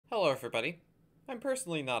Hello everybody. I'm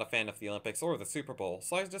personally not a fan of the Olympics or the Super Bowl,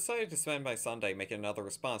 so I decided to spend my Sunday making another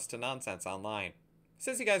response to nonsense online.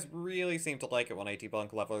 Since you guys really seem to like it when I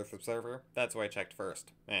debunk Level Earth Observer, that's why I checked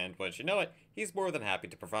first. And once you know it, he's more than happy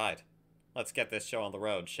to provide. Let's get this show on the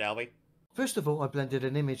road, shall we? First of all, I blended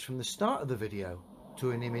an image from the start of the video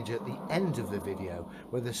to an image at the end of the video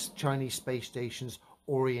where the Chinese space station's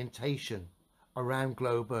orientation around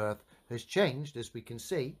globe Earth has changed, as we can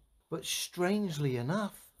see, but strangely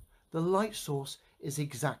enough, the light source is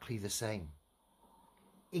exactly the same.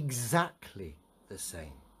 Exactly the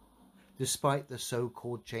same, despite the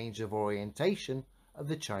so-called change of orientation of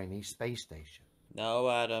the Chinese space station. No,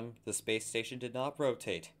 Adam, the space station did not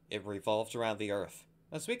rotate. It revolved around the Earth.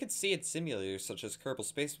 As we could see in simulators such as Kerbal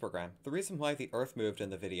Space Program, the reason why the Earth moved in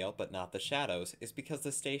the video but not the shadows is because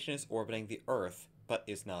the station is orbiting the Earth but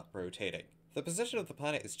is not rotating. The position of the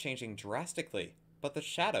planet is changing drastically, but the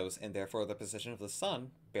shadows and therefore the position of the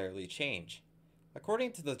Sun barely change.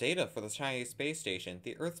 According to the data for the Chinese space station,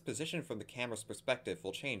 the Earth's position from the camera's perspective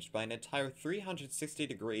will change by an entire 360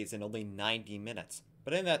 degrees in only 90 minutes.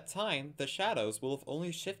 But in that time, the shadows will have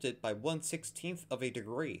only shifted by 1/16th of a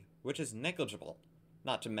degree, which is negligible.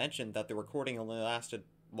 Not to mention that the recording only lasted,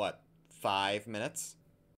 5 minutes?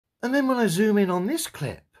 And then when I zoom in on this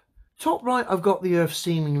clip, top right I've got the Earth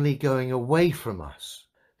seemingly going away from us.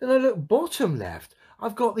 Then I look bottom left,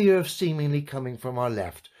 I've got the Earth seemingly coming from our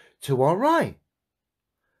left to our right.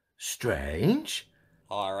 Strange.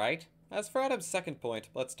 Alright, as for Adam's second point,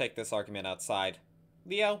 let's take this argument outside.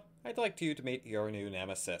 Leo, I'd like you to meet your new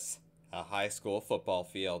nemesis, a high school football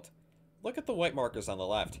field. Look at the white markers on the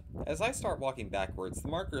left. As I start walking backwards, the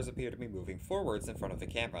markers appear to be moving forwards in front of the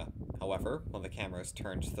camera. However, when the camera is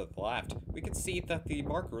turned to the left, we can see that the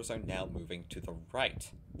markers are now moving to the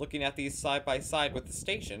right. Looking at these side by side with the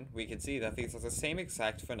station, we can see that these are the same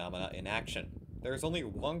exact phenomena in action. There is only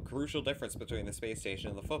one crucial difference between the space station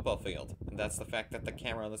and the football field, and that's the fact that the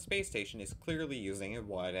camera on the space station is clearly using a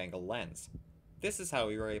wide-angle lens. This is how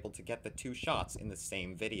we were able to get the two shots in the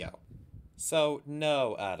same video. So,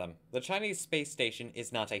 no, Adam, the Chinese space station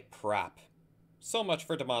is not a prop. So much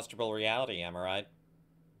for demonstrable reality, am I right?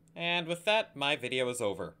 And with that, my video is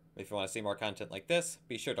over. If you want to see more content like this,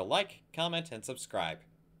 be sure to like, comment, and subscribe.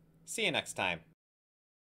 See you next time.